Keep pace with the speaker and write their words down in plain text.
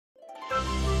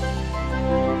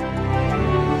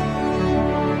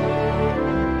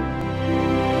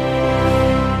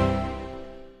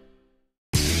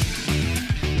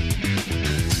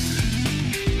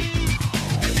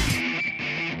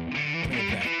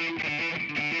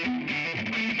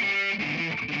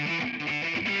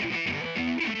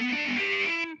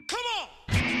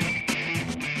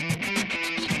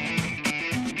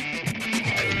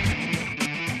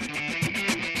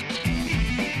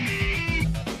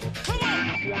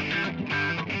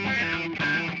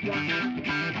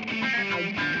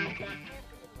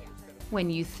When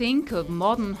you think of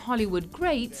modern Hollywood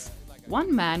greats,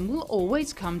 one man will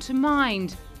always come to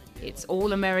mind. It's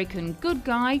all-American good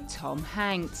guy Tom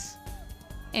Hanks.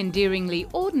 Endearingly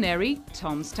ordinary,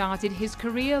 Tom started his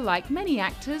career like many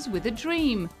actors with a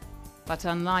dream. But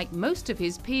unlike most of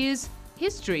his peers,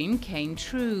 his dream came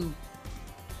true.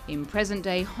 In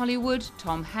present-day Hollywood,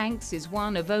 Tom Hanks is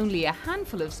one of only a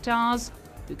handful of stars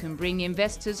who can bring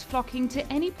investors flocking to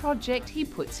any project he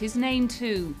puts his name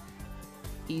to.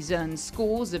 He's earned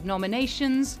scores of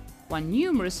nominations, won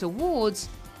numerous awards,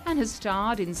 and has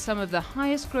starred in some of the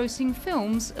highest-grossing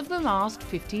films of the last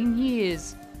 15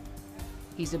 years.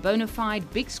 He's a bona fide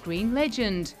big-screen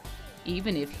legend,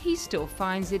 even if he still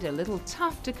finds it a little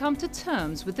tough to come to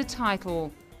terms with the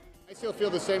title. I still feel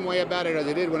the same way about it as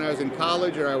I did when I was in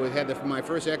college, or I had my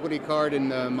first equity card in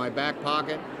my back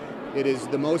pocket. It is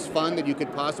the most fun that you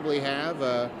could possibly have.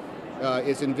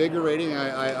 It's invigorating.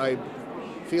 I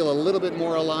feel a little bit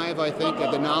more alive, I think,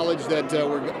 at the knowledge that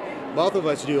both of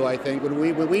us do, I think. When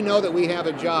we know that we have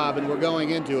a job and we're going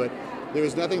into it, there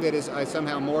is nothing that is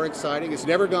somehow more exciting. It's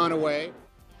never gone away.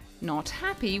 Not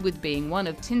happy with being one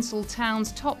of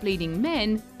Tinseltown's top leading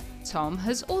men, Tom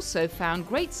has also found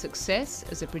great success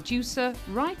as a producer,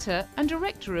 writer and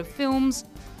director of films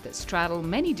that straddle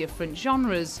many different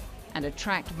genres and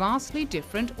attract vastly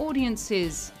different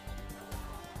audiences.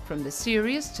 From the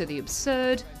serious to the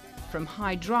absurd, from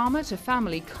high drama to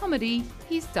family comedy,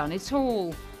 he's done it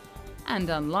all. And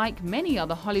unlike many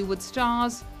other Hollywood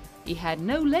stars, he had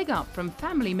no leg up from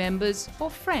family members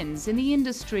or friends in the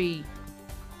industry.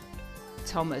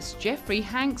 Thomas Jeffrey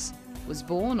Hanks was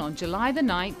born on July 9,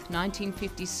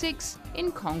 1956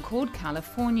 in Concord,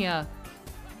 California.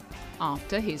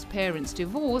 After his parents'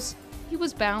 divorce, he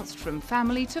was bounced from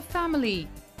family to family,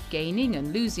 gaining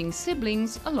and losing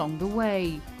siblings along the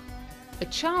way. A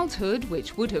childhood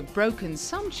which would have broken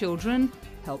some children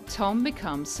helped Tom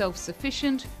become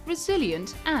self-sufficient,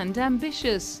 resilient and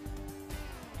ambitious.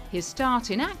 His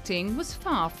start in acting was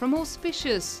far from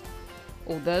auspicious.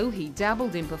 Although he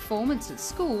dabbled in performance at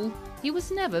school, he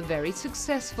was never very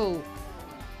successful.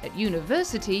 At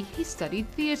university, he studied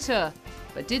theatre,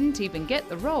 but didn't even get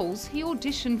the roles he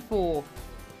auditioned for.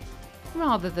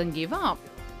 Rather than give up,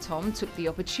 Tom took the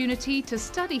opportunity to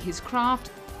study his craft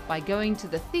by going to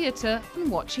the theatre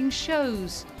and watching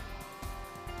shows.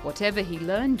 Whatever he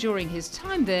learned during his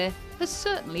time there has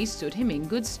certainly stood him in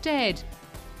good stead.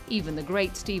 Even the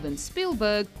great Steven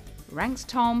Spielberg ranks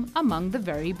Tom among the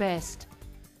very best.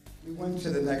 We went to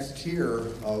the next tier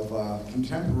of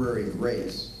contemporary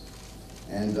grace,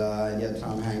 and yet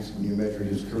Tom Hanks, when you measure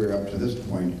his career up to this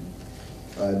point,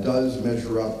 does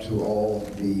measure up to all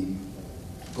the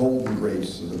golden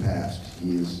greats of the past.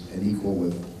 He is an equal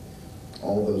with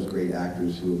all those great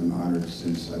actors who have been honored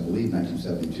since, I believe,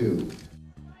 1972.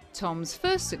 Tom's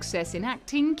first success in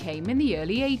acting came in the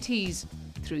early 80s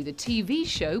through the TV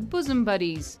show Bosom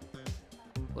Buddies.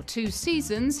 For 2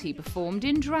 seasons, he performed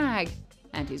in drag,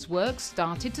 and his work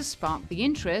started to spark the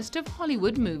interest of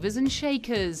Hollywood movers and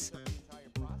shakers.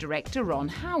 Director Ron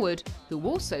Howard, who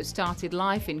also started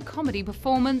life in comedy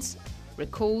performance,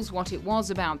 recalls what it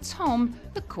was about Tom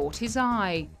that caught his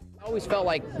eye. I always felt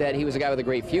like that he was a guy with a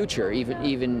great future,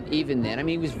 even then. I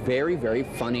mean, he was very, very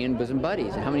funny in Bosom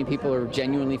Buddies. How many people are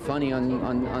genuinely funny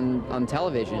on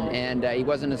television? And he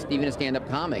wasn't even a stand-up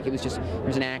comic. He was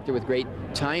an actor with great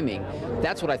timing.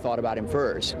 That's what I thought about him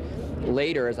first.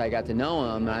 Later, as I got to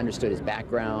know him, I understood his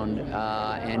background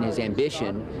and his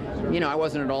ambition. You know, I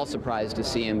wasn't at all surprised to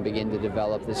see him begin to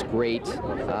develop this great,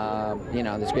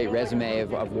 this great resume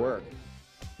of work.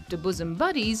 After Bosom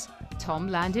Buddies, Tom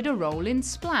landed a role in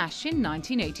Splash in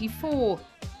 1984,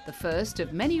 the first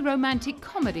of many romantic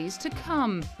comedies to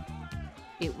come.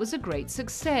 It was a great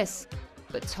success,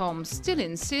 but Tom still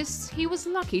insists he was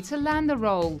lucky to land the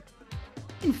role.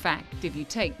 In fact, if you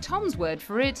take Tom's word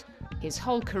for it, his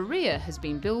whole career has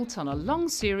been built on a long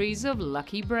series of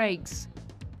lucky breaks.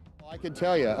 I can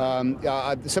tell you,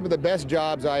 some of the best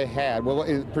jobs I had, well,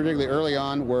 particularly early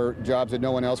on, were jobs that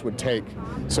no one else would take.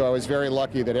 So I was very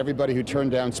lucky that everybody who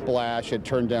turned down Splash had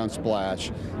turned down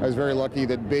Splash. I was very lucky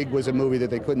that Big was a movie that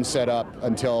they couldn't set up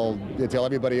until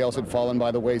everybody else had fallen by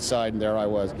the wayside, and there I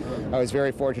was. I was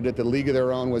very fortunate that League of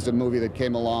Their Own was a movie that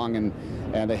came along,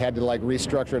 and they had to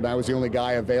restructure it, and I was the only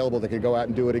guy available that could go out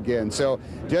and do it again. So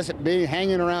just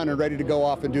hanging around and ready to go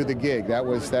off and do the gig,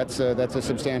 that's a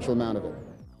substantial amount of it.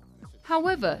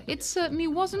 However, it certainly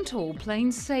wasn't all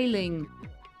plain sailing.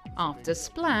 After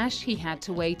Splash, he had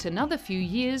to wait another few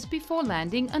years before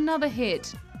landing another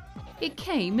hit. It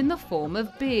came in the form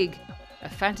of Big, a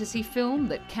fantasy film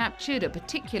that captured a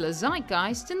particular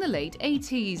zeitgeist in the late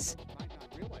 80s.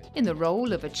 In the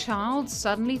role of a child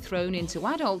suddenly thrown into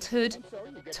adulthood,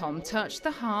 Tom touched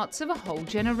the hearts of a whole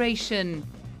generation.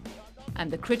 And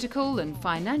the critical and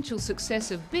financial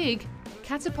success of Big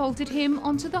catapulted him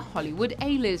onto the Hollywood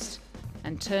A-list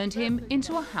and turned him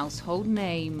into a household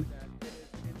name.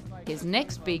 His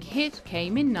next big hit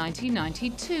came in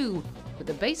 1992 with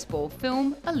the baseball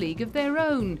film A League of Their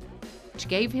Own, which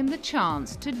gave him the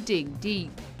chance to dig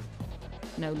deep.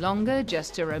 No longer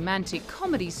just a romantic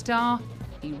comedy star,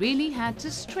 he really had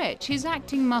to stretch his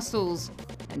acting muscles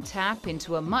and tap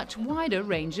into a much wider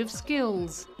range of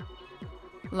skills.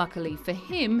 Luckily for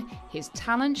him, his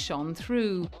talent shone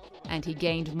through, and he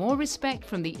gained more respect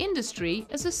from the industry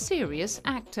as a serious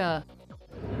actor.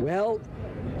 Well,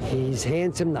 he's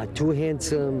handsome, not too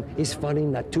handsome. He's funny,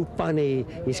 not too funny.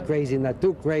 He's crazy, not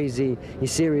too crazy.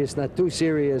 He's serious, not too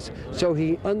serious. So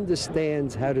he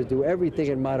understands how to do everything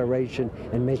in moderation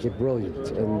and make it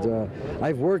brilliant. And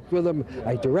I've worked with him.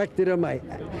 I directed him.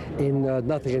 In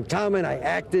Nothing in Common, I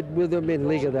acted with him in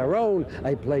League of Their Own.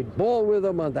 I played ball with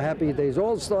him on the Happy Days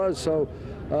All-Stars. So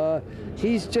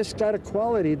he's just got a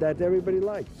quality that everybody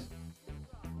likes.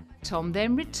 Tom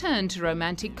then returned to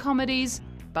romantic comedies,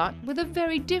 but with a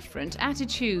very different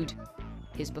attitude.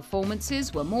 His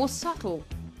performances were more subtle,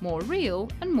 more real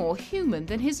and more human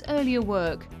than his earlier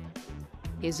work.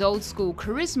 His old-school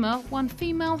charisma won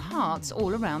female hearts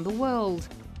all around the world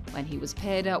when he was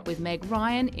paired up with Meg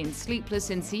Ryan in Sleepless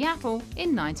in Seattle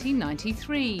in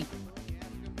 1993.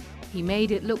 He made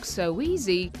it look so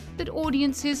easy that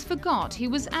audiences forgot he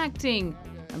was acting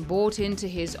and bought into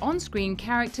his on-screen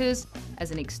characters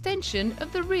as an extension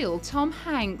of the real Tom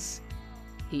Hanks.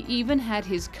 He even had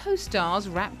his co-stars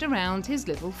wrapped around his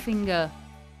little finger.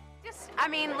 I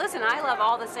mean, listen, I love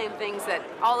all the same things that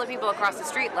all the people across the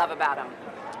street love about him.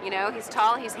 You know, he's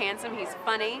tall, he's handsome, he's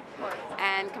funny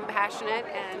and compassionate,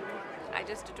 and I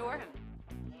just adore him.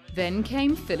 Then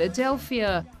came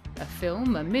Philadelphia, a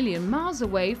film a million miles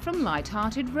away from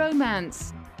light-hearted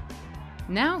romance.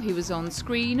 Now he was on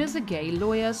screen as a gay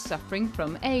lawyer suffering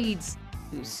from AIDS,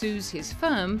 who sues his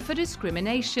firm for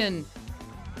discrimination.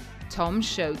 Tom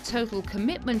showed total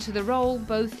commitment to the role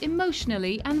both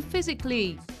emotionally and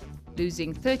physically,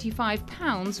 losing 35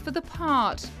 pounds for the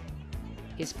part.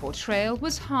 His portrayal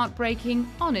was heartbreaking,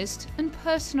 honest and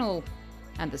personal,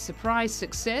 and the surprise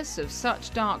success of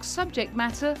such dark subject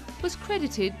matter was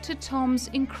credited to Tom's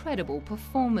incredible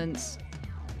performance.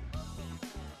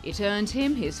 It earned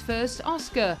him his first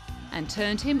Oscar and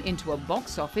turned him into a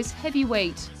box office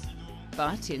heavyweight.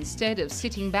 But instead of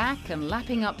sitting back and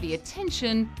lapping up the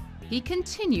attention, he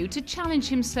continued to challenge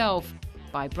himself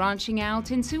by branching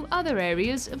out into other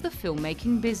areas of the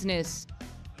filmmaking business.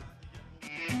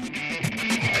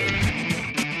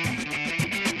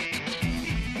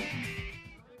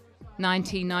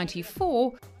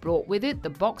 "1994 brought with it the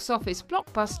box office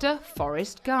blockbuster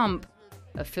Forrest Gump,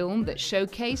 a film that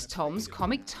showcased Tom's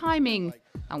comic timing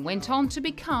and went on to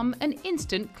become an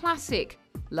instant classic,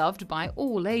 loved by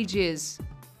all ages.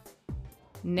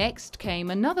 Next came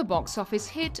another box office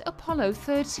hit, Apollo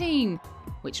 13,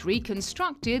 which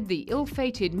reconstructed the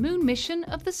ill-fated moon mission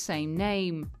of the same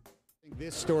name.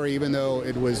 This story, even though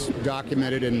it was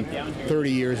documented and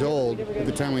 30 years old at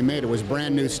the time we made it, was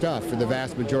brand new stuff for the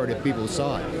vast majority of people who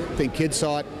saw it. I think kids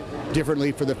saw it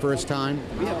differently for the first time,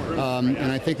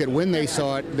 and I think that when they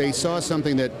saw it, they saw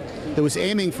something that was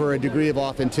aiming for a degree of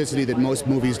authenticity that most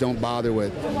movies don't bother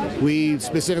with. We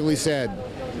specifically said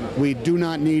we do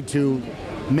not need to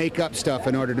make up stuff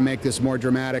in order to make this more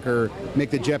dramatic or make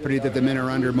the jeopardy that the men are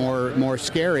under more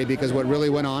scary, because what really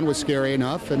went on was scary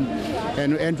enough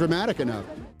and dramatic enough.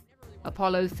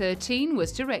 Apollo 13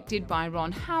 was directed by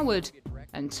Ron Howard,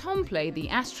 and Tom played the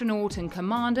astronaut and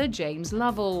commander James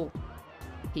Lovell.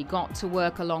 He got to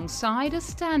work alongside a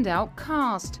standout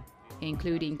cast,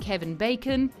 including Kevin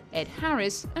Bacon, Ed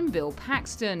Harris and Bill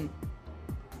Paxton.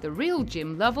 The real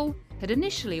Jim Lovell had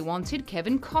initially wanted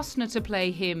Kevin Costner to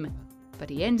play him, but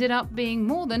he ended up being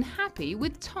more than happy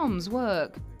with Tom's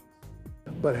work.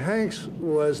 But Hanks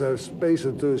was a space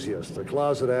enthusiast, a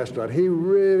closet astronaut. He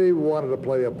really wanted to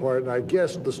play a part, and I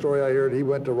guess the story I heard, he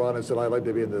went to Ron and said, "I'd like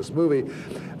to be in this movie,"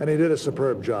 and he did a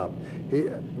superb job. He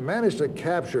managed to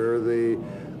capture the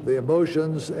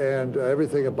emotions and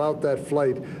everything about that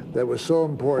flight that was so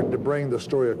important to bring the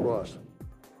story across.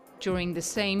 During the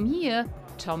same year,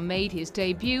 Tom made his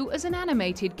debut as an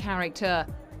animated character.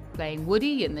 Playing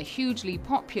Woody in the hugely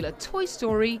popular Toy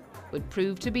Story would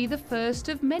prove to be the first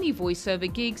of many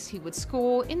voiceover gigs he would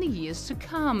score in the years to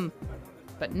come.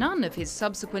 But none of his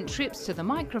subsequent trips to the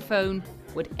microphone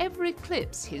would ever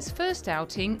eclipse his first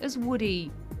outing as Woody.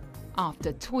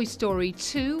 After Toy Story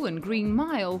 2 and Green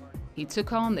Mile, he he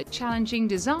took on the challenging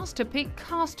disaster pick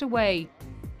Castaway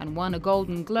and won a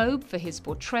Golden Globe for his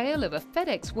portrayal of a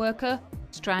FedEx worker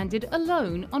stranded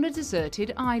alone on a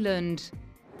deserted island.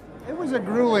 It was a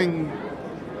grueling.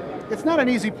 It's not an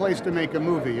easy place to make a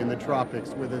movie in the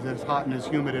tropics with it as hot and as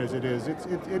humid as it is.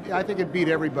 I think it beat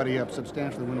everybody up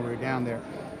substantially when we were down there.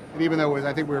 And even though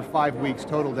I think we were 5 weeks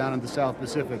total down in the South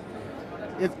Pacific.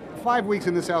 5 weeks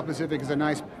in the South Pacific is a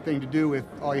nice thing to do if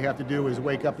all you have to do is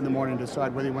wake up in the morning and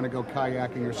decide whether you want to go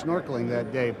kayaking or snorkeling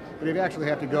that day. But if you actually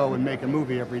have to go and make a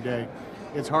movie every day,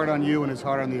 it's hard on you and it's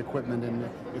hard on the equipment and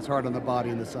it's hard on the body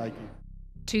and the psyche.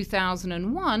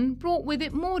 2001 brought with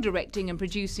it more directing and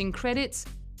producing credits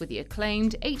with the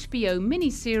acclaimed HBO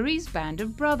miniseries Band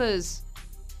of Brothers.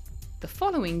 The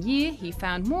following year, he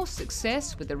found more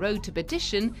success with The Road to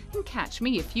Perdition and Catch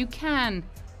Me If You Can,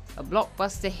 a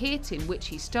blockbuster hit in which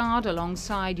he starred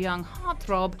alongside young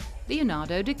heartthrob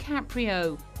Leonardo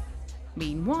DiCaprio.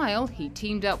 Meanwhile, he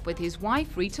teamed up with his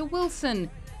wife Rita Wilson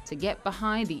to get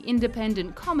behind the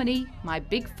independent comedy My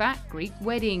Big Fat Greek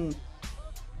Wedding.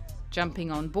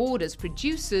 Jumping on board as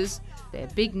producers, their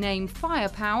big-name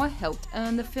firepower helped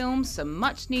earn the film some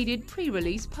much-needed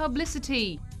pre-release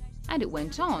publicity, and it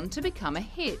went on to become a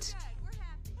hit.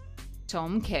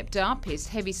 Tom kept up his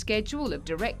heavy schedule of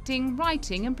directing,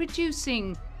 writing and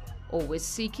producing, always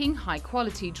seeking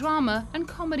high-quality drama and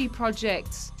comedy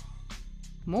projects.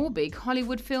 More big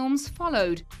Hollywood films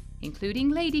followed, including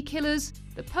Lady Killers,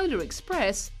 The Polar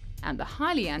Express and the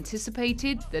highly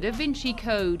anticipated The Da Vinci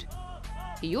Code.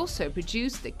 He also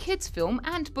produced the kids' film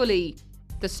Ant Bully,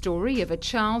 the story of a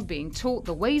child being taught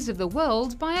the ways of the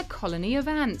world by a colony of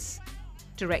ants.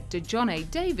 Director John A.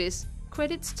 Davis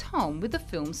credits Tom with the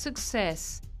film's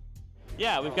success.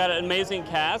 Yeah, we've got an amazing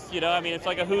cast, I mean, it's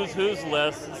like a who's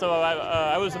list. So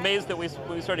I was amazed that we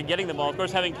started getting them all. Of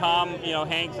course, having Tom,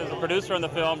 Hanks as a producer on the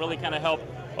film really kind of helped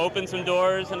open some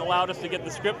doors and allowed us to get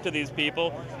the script to these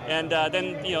people. And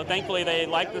then, thankfully they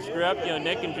liked the script,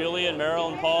 Nick and Julia and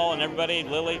Meryl and Paul and everybody,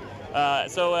 Lily.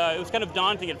 So it was kind of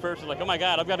daunting at first. It was like, oh my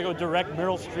God, I've got to go direct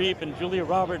Meryl Streep and Julia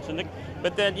Roberts and Nick.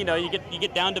 But then, you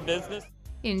get down to business.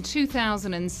 In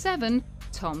 2007,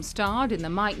 Tom starred in the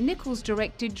Mike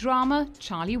Nichols-directed drama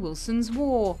Charlie Wilson's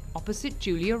War, opposite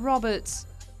Julia Roberts.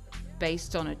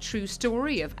 Based on a true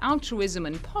story of altruism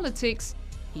and politics,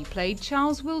 he played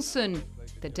Charles Wilson,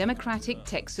 the Democratic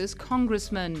Texas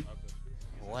congressman.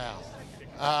 Wow.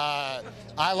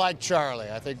 I like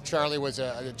Charlie. I think Charlie was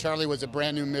a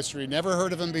brand new mystery. Never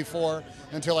heard of him before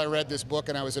until I read this book,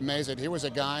 and I was amazed that he was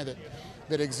a guy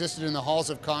that existed in the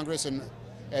halls of Congress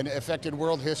and affected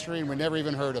world history, and we never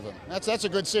even heard of him. That's a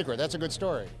good secret. That's a good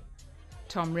story.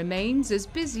 Tom remains as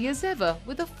busy as ever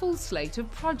with a full slate of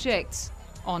projects,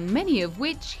 on many of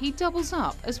which he doubles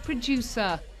up as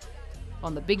producer.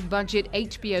 On the big-budget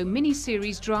HBO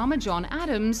miniseries drama John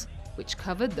Adams, which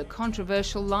covered the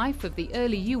controversial life of the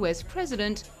early US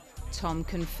president, Tom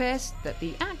confessed that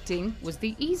the acting was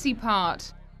the easy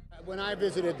part. When I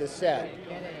visited the set,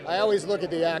 I always look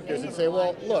at the actors and say,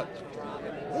 well, look,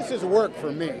 this is work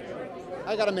for me.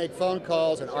 I got to make phone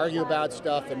calls and argue about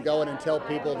stuff and go in and tell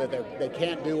people that they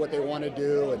can't do what they want to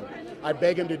do, and I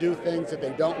beg them to do things that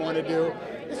they don't want to do.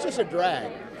 It's just a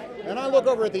drag. And I look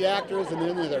over at the actors and they're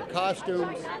in their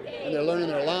costumes and they're learning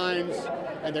their lines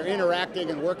and they're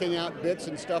interacting and working out bits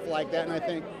and stuff like that, and I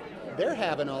think they're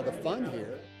having all the fun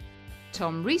here.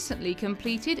 Tom recently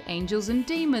completed Angels and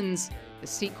Demons, the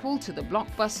sequel to the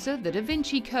blockbuster The Da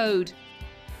Vinci Code.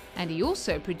 And he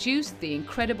also produced the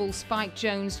incredible Spike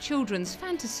Jonze children's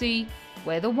fantasy,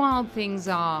 Where the Wild Things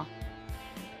Are.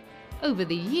 Over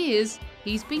the years,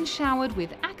 he's been showered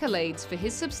with accolades for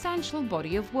his substantial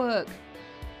body of work.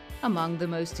 Among the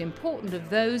most important of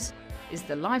those is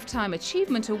the Lifetime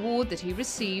Achievement Award that he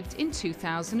received in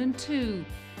 2002.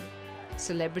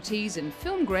 Celebrities and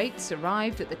film greats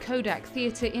arrived at the Kodak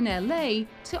Theatre in LA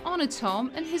to honor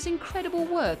Tom and his incredible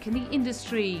work in the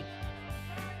industry.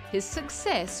 His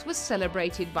success was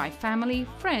celebrated by family,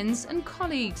 friends and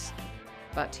colleagues.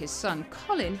 But his son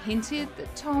Colin hinted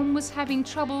that Tom was having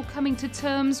trouble coming to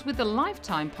terms with the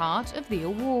lifetime part of the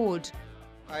award.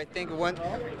 I think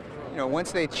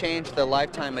once they changed the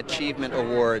Lifetime Achievement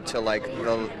Award to like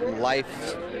the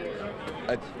Life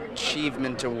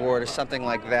Achievement Award or something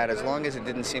like that, as long as it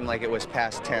didn't seem like it was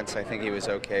past tense, I think he was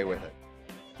okay with it.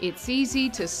 It's easy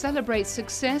to celebrate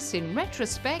success in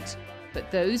retrospect, but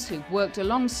those who've worked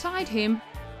alongside him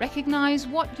recognize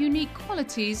what unique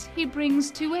qualities he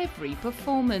brings to every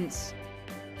performance.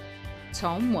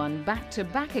 Tom won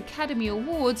back-to-back Academy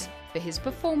Awards for his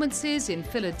performances in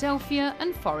Philadelphia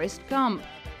and Forrest Gump.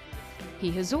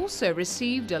 He has also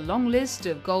received a long list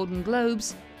of Golden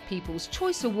Globes, People's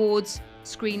Choice Awards,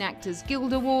 Screen Actors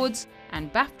Guild Awards,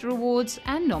 and BAFTA Awards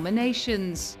and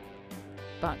nominations.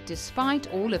 But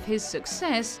despite all of his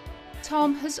success,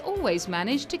 Tom has always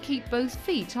managed to keep both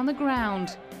feet on the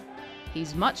ground.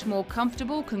 He's much more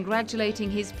comfortable congratulating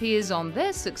his peers on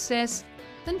their success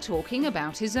than talking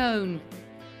about his own.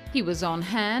 He was on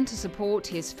hand to support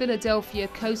his Philadelphia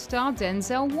co-star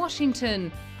Denzel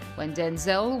Washington when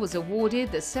Denzel was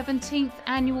awarded the 17th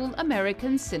Annual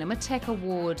American Cinematheque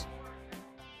Award.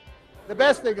 The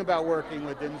best thing about working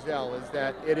with Denzel is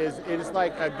that it is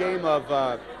like a game of,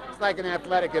 it's like an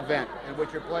athletic event in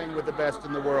which you're playing with the best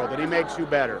in the world, and he makes you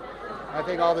better. I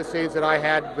think all the scenes that I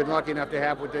had been lucky enough to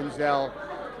have with Denzel,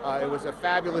 it was a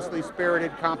fabulously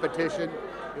spirited competition.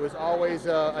 It was always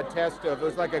a test of, it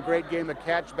was like a great game of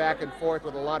catch back and forth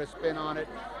with a lot of spin on it.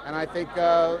 And I think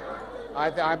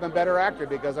I'm a better actor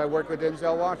because I worked with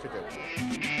Denzel Washington.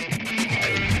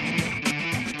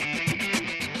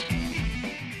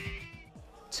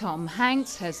 Tom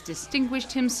Hanks has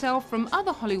distinguished himself from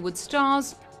other Hollywood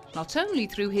stars not only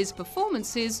through his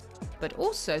performances, but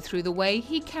also through the way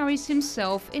he carries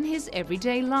himself in his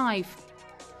everyday life.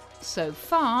 So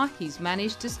far, he's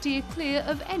managed to steer clear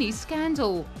of any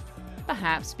scandal,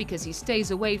 perhaps because he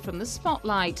stays away from the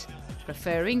spotlight,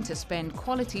 preferring to spend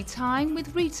quality time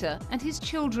with Rita and his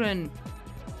children.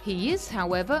 He is,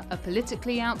 however, a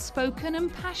politically outspoken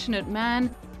and passionate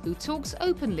man who talks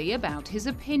openly about his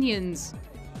opinions.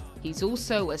 He's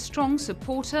also a strong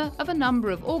supporter of a number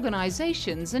of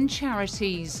organizations and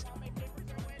charities.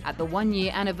 At the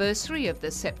one-year anniversary of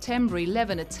the September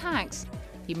 11 attacks,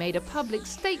 he made a public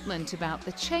statement about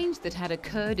the change that had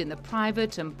occurred in the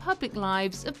private and public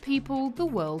lives of people the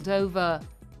world over.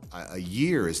 A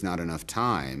year is not enough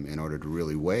time in order to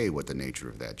really weigh what the nature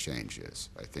of that change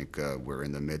is. I think we're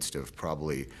in the midst of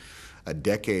probably a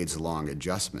decades-long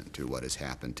adjustment to what has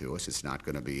happened to us. It's not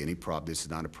going to be any problem. This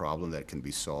is not a problem that can be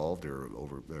solved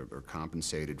or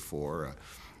compensated for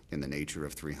in the nature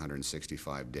of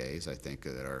 365 days. I think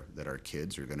that our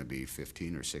kids are going to be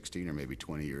 15 or 16 or maybe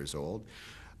 20 years old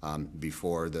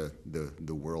before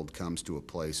the world comes to a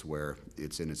place where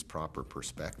it's in its proper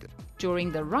perspective.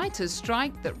 During the writers'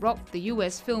 strike that rocked the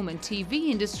US film and TV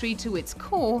industry to its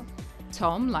core,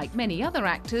 Tom, like many other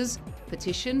actors,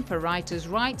 petitioned for writers'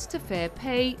 rights to fair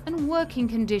pay and working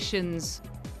conditions.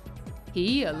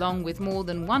 He, along with more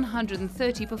than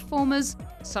 130 performers,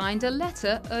 signed a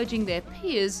letter urging their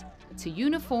peers to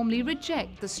uniformly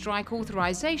reject the strike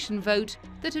authorization vote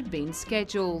that had been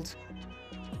scheduled.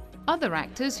 Other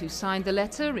actors who signed the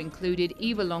letter included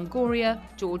Eva Longoria,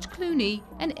 George Clooney,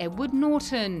 and Edward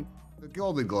Norton. The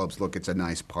Golden Globes, look, it's a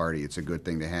nice party, it's a good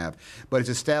thing to have, but it's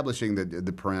establishing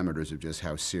the parameters of just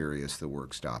how serious the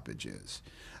work stoppage is.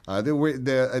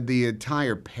 The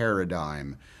entire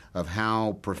paradigm of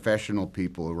how professional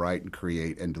people write and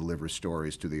create and deliver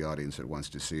stories to the audience that wants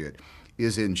to see it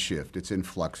is in shift. It's in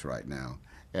flux right now,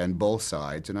 and both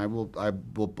sides. And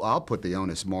I'll put the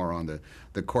onus more on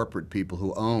the corporate people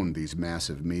who own these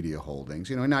massive media holdings.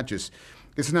 You know,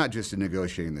 it's not just a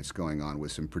negotiating that's going on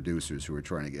with some producers who are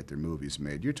trying to get their movies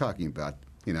made. You're talking about,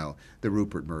 you know, the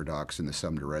Rupert Murdochs and the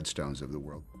Sumner Redstones of the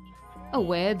world.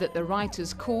 Aware that the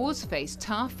writers' cause faced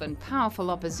tough and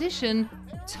powerful opposition,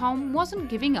 Tom wasn't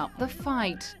giving up the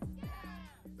fight.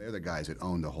 They're the guys that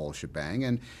own the whole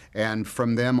shebang, and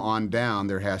from them on down,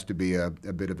 there has to be a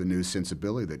bit of a new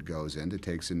sensibility that goes in, that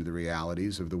takes into the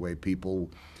realities of the way people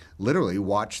literally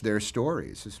watch their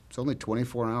stories. It's only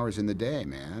 24 hours in the day,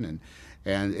 man,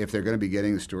 and if they're going to be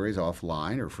getting the stories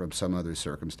offline or from some other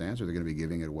circumstance, or they're going to be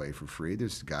giving it away for free,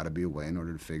 there's got to be a way in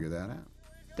order to figure that out.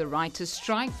 The writers'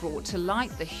 strike brought to light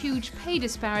the huge pay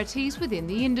disparities within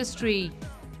the industry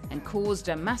and caused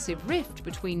a massive rift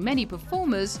between many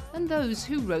performers and those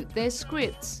who wrote their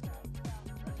scripts.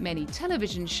 Many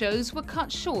television shows were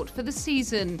cut short for the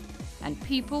season, and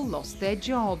people lost their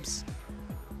jobs.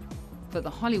 For the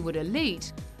Hollywood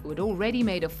elite, who had already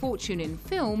made a fortune in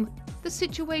film, the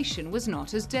situation was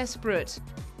not as desperate,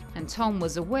 and Tom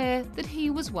was aware that he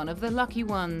was one of the lucky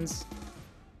ones.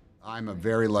 I'm a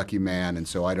very lucky man, and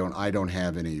so I don't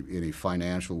have any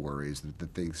financial worries. The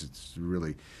things that's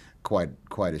really quite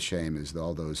a shame is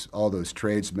all those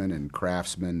tradesmen and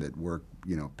craftsmen that work,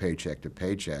 you know, paycheck to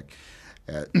paycheck.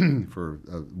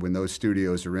 When those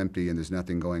studios are empty and there's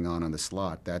nothing going on the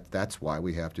slot, that's why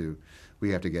we have to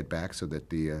get back so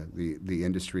that the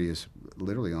industry is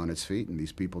literally on its feet and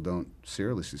these people don't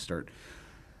seriously start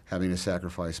having to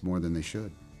sacrifice more than they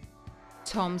should.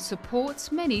 Tom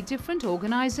supports many different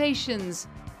organizations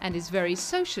and is very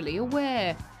socially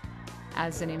aware.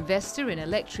 As an investor in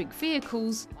electric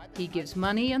vehicles, he gives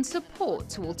money and support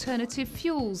to alternative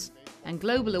fuels and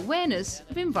global awareness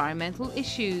of environmental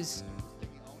issues.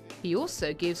 He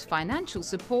also gives financial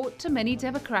support to many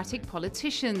Democratic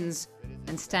politicians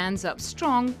and stands up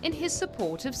strong in his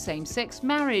support of same-sex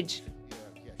marriage.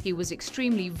 He was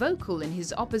extremely vocal in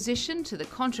his opposition to the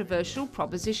controversial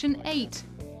Proposition 8,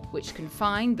 which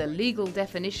confined the legal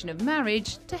definition of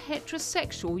marriage to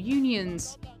heterosexual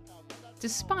unions.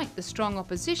 Despite the strong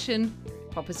opposition,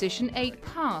 Proposition 8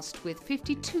 passed with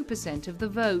 52% of the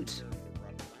vote.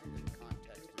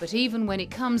 But even when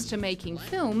it comes to making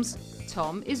films,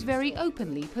 Tom is very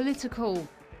openly political.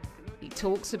 He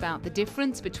talks about the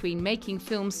difference between making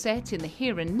films set in the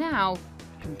here and now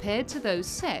compared to those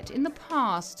set in the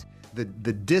past. The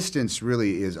distance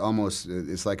really is almost,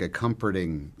 it's like a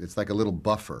comforting, it's like a little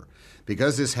buffer.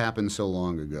 Because this happened so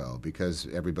long ago, because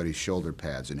everybody's shoulder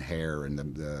pads and hair and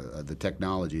the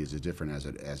technology is as different as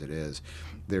it is,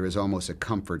 there is almost a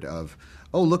comfort of,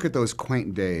 oh, look at those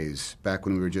quaint days back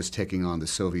when we were just taking on the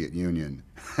Soviet Union,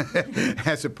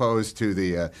 as opposed to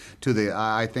the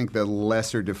I think the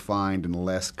lesser defined and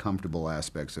less comfortable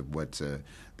aspects of what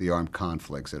the armed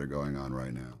conflicts that are going on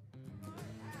right now.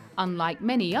 Unlike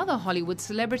many other Hollywood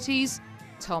celebrities,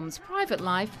 Tom's private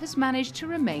life has managed to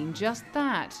remain just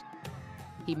that.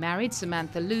 He married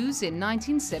Samantha Luz in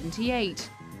 1978.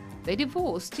 They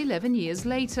divorced 11 years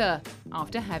later,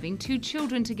 after having 2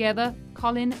 children together,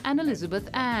 Colin and Elizabeth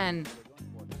Ann.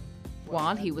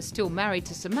 While he was still married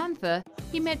to Samantha,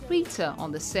 he met Rita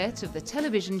on the set of the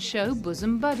television show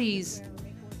Bosom Buddies.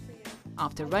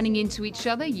 After running into each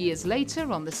other years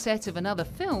later on the set of another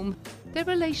film, their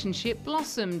relationship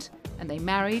blossomed and they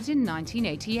married in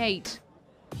 1988.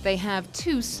 They have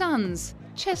 2 sons,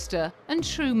 Chester and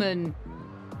Truman.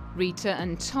 Rita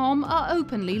and Tom are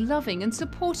openly loving and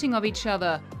supporting of each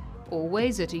other,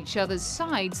 always at each other's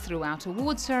sides throughout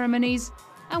award ceremonies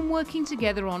and working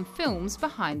together on films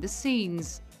behind the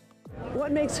scenes.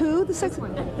 What makes who the sex?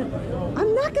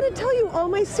 I'm not going to tell you all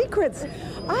my secrets.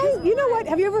 You know what?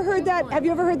 Have you ever heard that? Have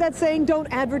you ever heard that saying, "Don't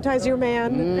advertise your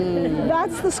man"?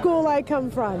 That's the school I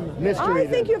come from. Mystery. I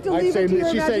think you have to leave it to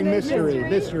your she's saying imagination. mystery.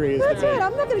 Mystery is That's it.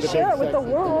 I'm not going to share it with the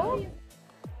world.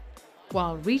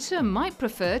 While Rita might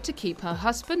prefer to keep her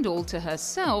husband all to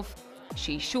herself,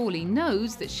 she surely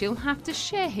knows that she'll have to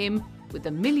share him with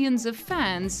the millions of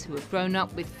fans who have grown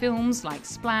up with films like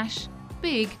Splash,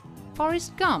 Big,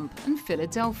 Forrest Gump and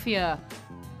Philadelphia.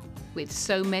 With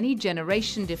so many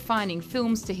generation-defining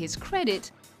films to his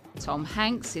credit, Tom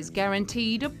Hanks is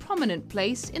guaranteed a prominent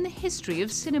place in the history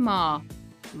of cinema,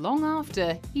 long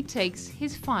after he takes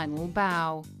his final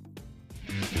bow.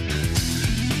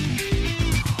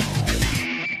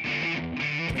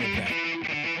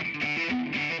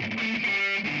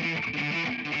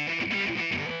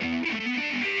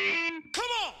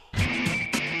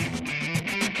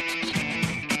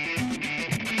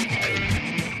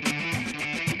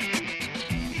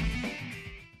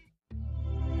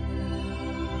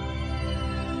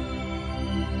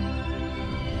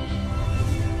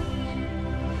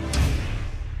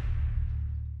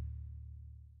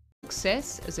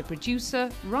 Success as a producer,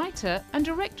 writer and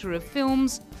director of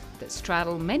films that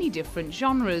straddle many different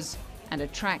genres and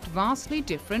attract vastly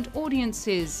different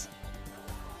audiences.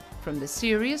 From the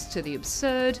serious to the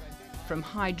absurd, from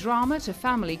high drama to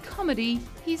family comedy,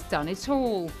 he's done it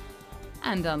all.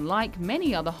 And unlike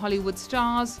many other Hollywood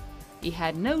stars, he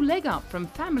had no leg up from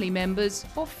family members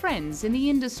or friends in the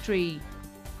industry.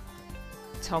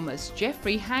 Thomas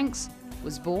Jeffrey Hanks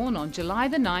was born on July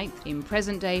the 9th. In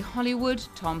present-day Hollywood,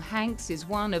 Tom Hanks is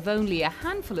one of only a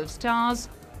handful of stars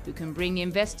who can bring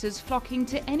investors flocking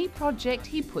to any project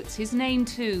he puts his name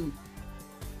to.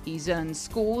 He's earned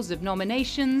scores of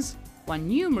nominations, won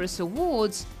numerous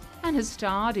awards, and has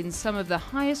starred in some of the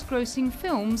highest-grossing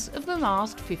films of the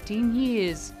last 15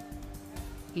 years.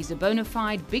 He's a bona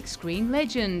fide big-screen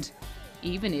legend,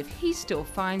 even if he still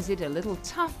finds it a little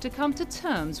tough to come to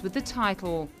terms with the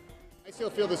title. I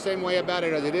still feel the same way about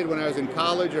it as I did when I was in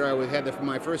college, or I had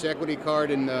my first equity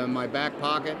card in my back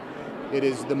pocket. It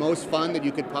is the most fun that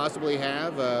you could possibly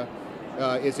have.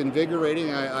 It's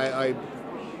invigorating. I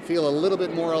feel a little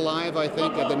bit more alive, I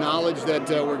think, at the knowledge that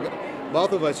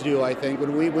both of us do, I think.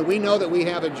 When we know that we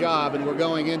have a job and we're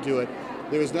going into it,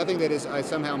 there is nothing that is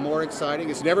somehow more exciting.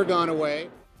 It's never gone away.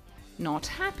 Not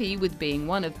happy with being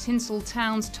one of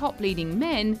Tinseltown's top leading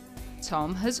men,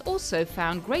 Tom has also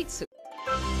found great success.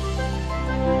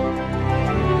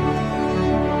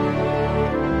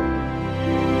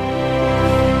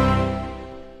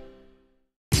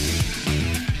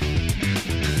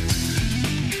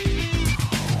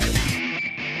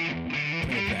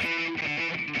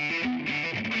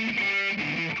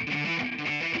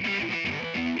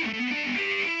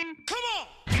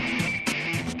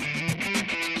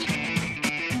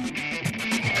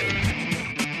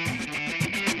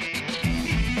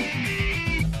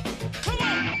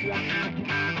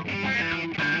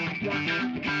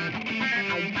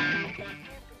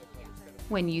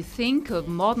 When you think of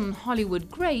modern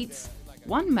Hollywood greats,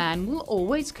 one man will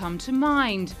always come to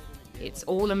mind. It's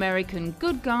all-American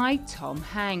good guy Tom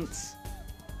Hanks.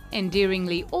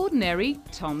 Endearingly ordinary,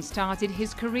 Tom started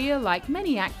his career like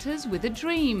many actors with a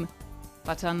dream.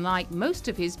 But unlike most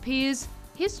of his peers,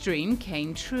 his dream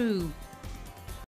came true.